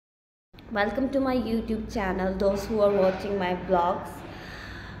Welcome to my YouTube channel, those who are watching my vlogs.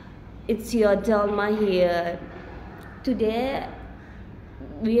 It's your domaa here. Today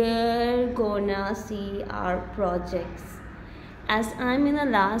we're gonna see our projects. As I'm in the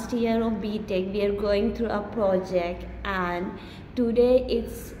last year of BTech, we are going through a project, and today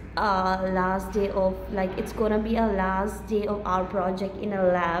it's last day of, it's gonna be a last day of our project in a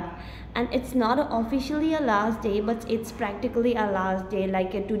lab. And it's not officially a last day, but it's practically a last day.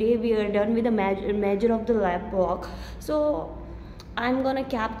 Today we are done with the measure of the lab work, so I'm gonna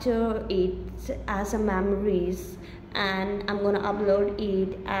capture it as a memories, and I'm gonna upload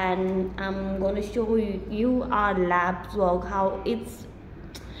it, and I'm gonna show you our labs work,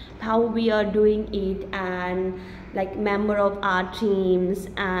 how we are doing it, and member of our teams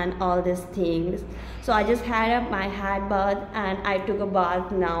and all these things. So I just had up my head bath and I took a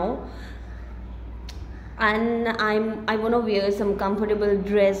bath now, and I want to wear some comfortable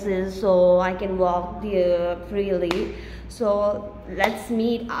dresses so I can walk there freely. So let's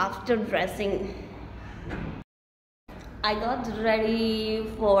meet after dressing. I got ready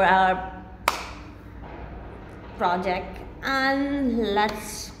for our project, and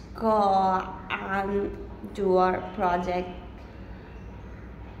let's go and do our project.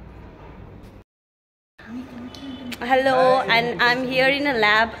 Hello, and I'm here in a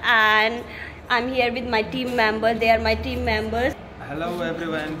lab, and I'm here with my team member. They are my team members. Hello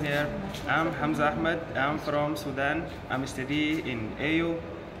everyone, here I'm Hamza Ahmed. I'm from Sudan. I'm studying in AU,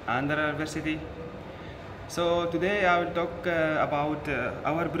 Andhra University. So today I will talk about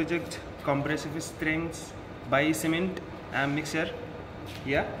our project, compressive strengths by cement and mixture.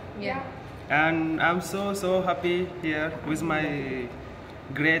 Yeah. And I'm so happy here with my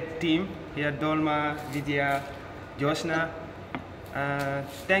great team here, Dolma, Vidya, Joshna.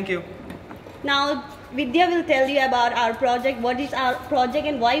 Thank you. Now Vidya will tell you about our project, what is our project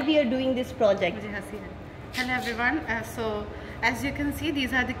and why we are doing this project. Hello everyone. So as you can see,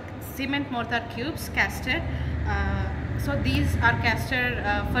 these are the cement mortar cubes casted. So these are casted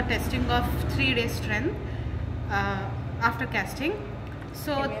for testing of 3-day strength after casting.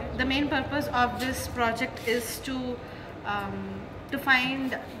 So the main purpose of this project is to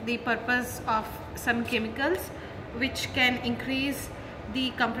find the purpose of some chemicals which can increase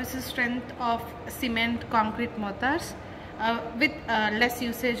the compressive strength of cement concrete mortars with less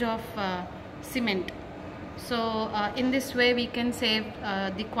usage of cement. So in this way we can save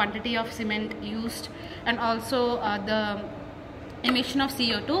the quantity of cement used, and also the emission of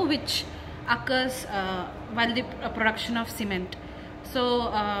CO2 which occurs while the production of cement.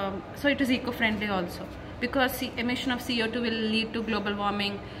 So it is eco-friendly also, because the emission of CO2 will lead to global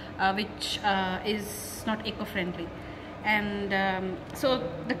warming, which is not eco-friendly. And so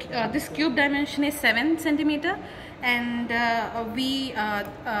this cube dimension is 7 centimeter, and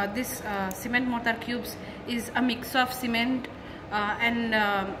this cement mortar cubes is a mix of cement and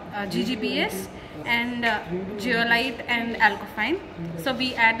GGBS and zeolite and alcofine. So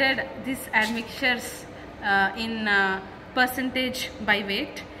we added these admixtures in percentage by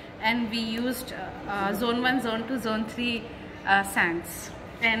weight, and we used zone 1, zone 2, zone 3 sands,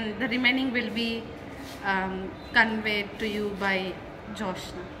 and the remaining will be conveyed to you by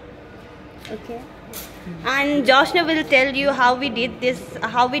Joshna. Okay. And Joshna will tell you how we did this,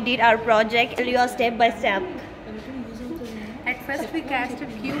 how we did our project, tell you step by step. At first we casted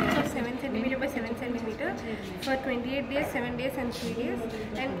cubes of 7 cm by 7 cm for 28 days, 7 days and 3 days,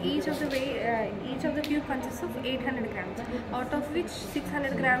 and each of the cube consists of 800 grams, out of which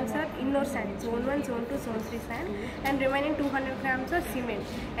 600 grams are indoor sand, zone 1, zone 2, zone 3 sand, and remaining 200 grams are cement.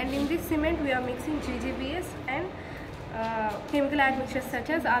 And in this cement we are mixing GGBS and chemical admixtures such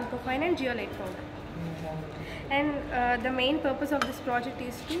as alcofine and zeolite powder. And the main purpose of this project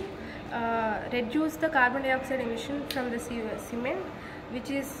is to reduce the carbon dioxide emission from the cement, which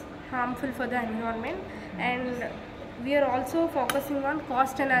is harmful for the environment. And we are also focusing on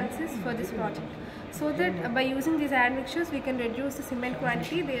cost analysis for this project, so that by using these admixtures we can reduce the cement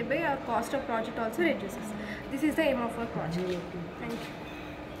quantity, thereby our cost of project also reduces. This is the aim of our project. Thank you.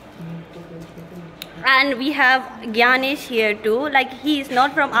 And we have Gyanesh here too. He is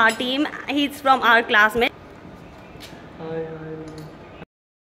not from our team, he's from our classmate.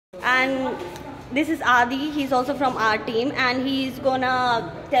 And this is Adi, he's also from our team, and he's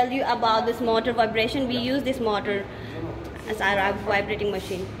gonna tell you about this motor vibration. We use this motor as our vibrating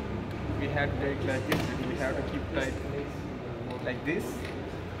machine. We have to take like this, we have to keep tight like this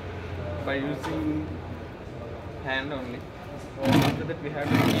by using hand only. After that we have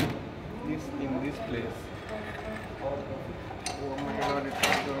to keep this in this place. Oh my god, it's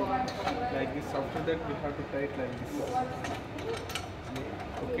like this. After that we have to tie it like this.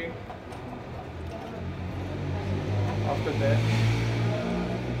 Okay. After that,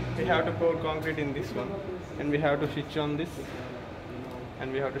 we have to pour concrete in this one, and we have to switch on this,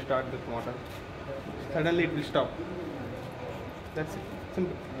 and we have to start this motor. Suddenly it will stop. That's it.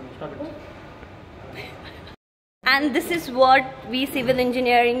 Simple. Stop it. And this is what we civil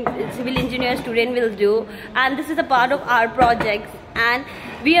engineer student will do, and this is a part of our project. And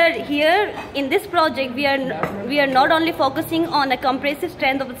we are here in this project, we are not only focusing on the compressive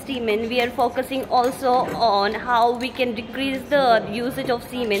strength of cement, we are focusing also on how we can decrease the usage of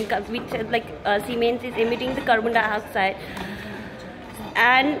cement, which cement is emitting the carbon dioxide,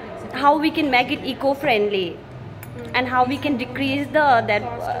 and how we can make it eco-friendly, and how we can decrease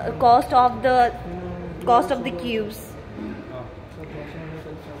the cost of the cubes.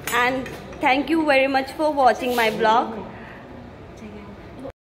 And thank you very much for watching my blog.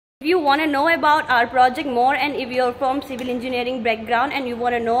 If you want to know about our project more, and if you're from civil engineering background and you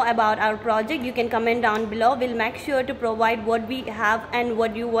want to know about our project, you can comment down below. We'll make sure to provide what we have and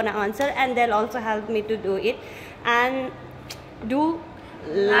what you want to answer, and they'll also help me to do it. And do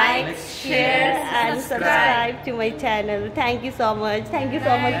like, share and subscribe to my channel. Thank you so much. Thank you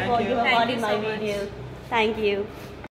so much for watching my videos. Thank you.